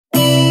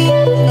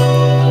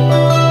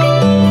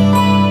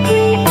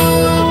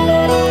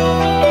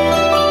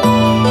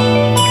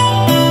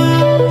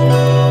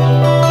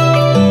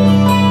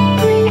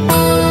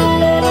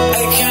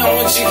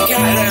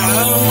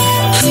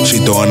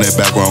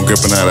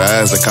gripping that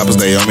ass. The coppers,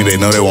 they on me,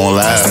 they know they won't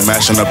last. They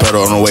mashing the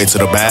pedal on the way to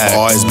the bag.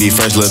 Always be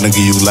first, little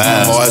nigga, you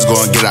last. Always go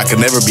and get it, I can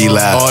never be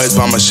last. Always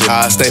buy my shit,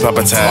 I stay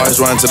poppin' tag.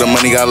 Always run to the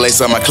money, gotta lace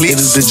up my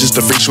cleats. This just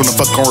a freak, wanna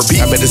fuck on repeat.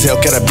 I bet this hell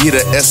can I be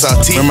the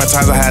SRT. Remember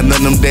times I had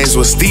none of them days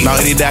was steep.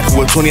 Now any DACA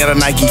with 20 out of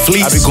Nike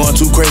fleece. I be going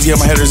too crazy on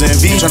my headers and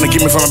V. Tryna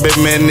keep me from my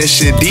baby man, this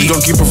shit deep. You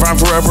gon' keep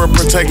around forever,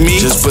 protect me.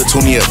 Just put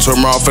 20 up,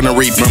 turn off in the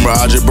reap. Remember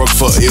I just broke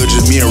foot, it was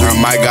just me and I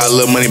might got a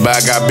little money, but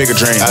I got bigger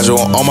dreams. I just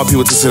want all my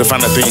people to see the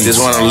finer things.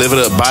 Just wanna live it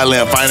up, buy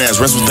land, finance,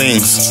 rest with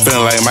things.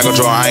 Feeling like Michael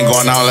Jordan, I ain't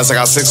going out unless I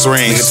got 6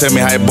 rings. Nigga tell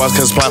me how your boss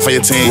can supply for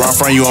your team. Where I'm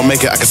from, you won't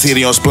make it, I can see it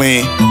in your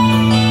spleen.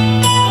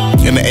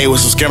 In the A with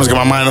some scammers, got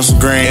my mind on some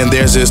green. And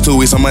there's just 2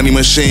 weeks on money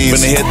machines.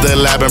 Finna hit the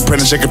lab and print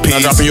and shake a piece. Now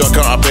dropping your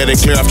account, I bet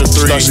it clear after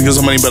 3. Start to get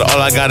some money, but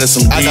all I got is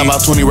some D. I got about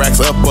 20 racks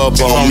up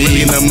on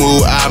me. In the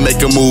mood, I make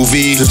a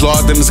movie. Just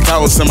logged in this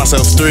account and send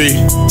myself 3.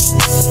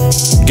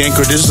 Gang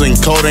credentials and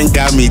coding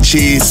got me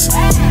cheese.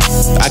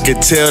 I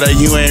could tell that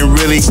you ain't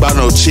really about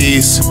no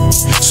cheese.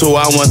 So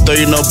I want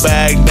 30 no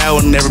bag, that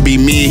would never be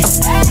me.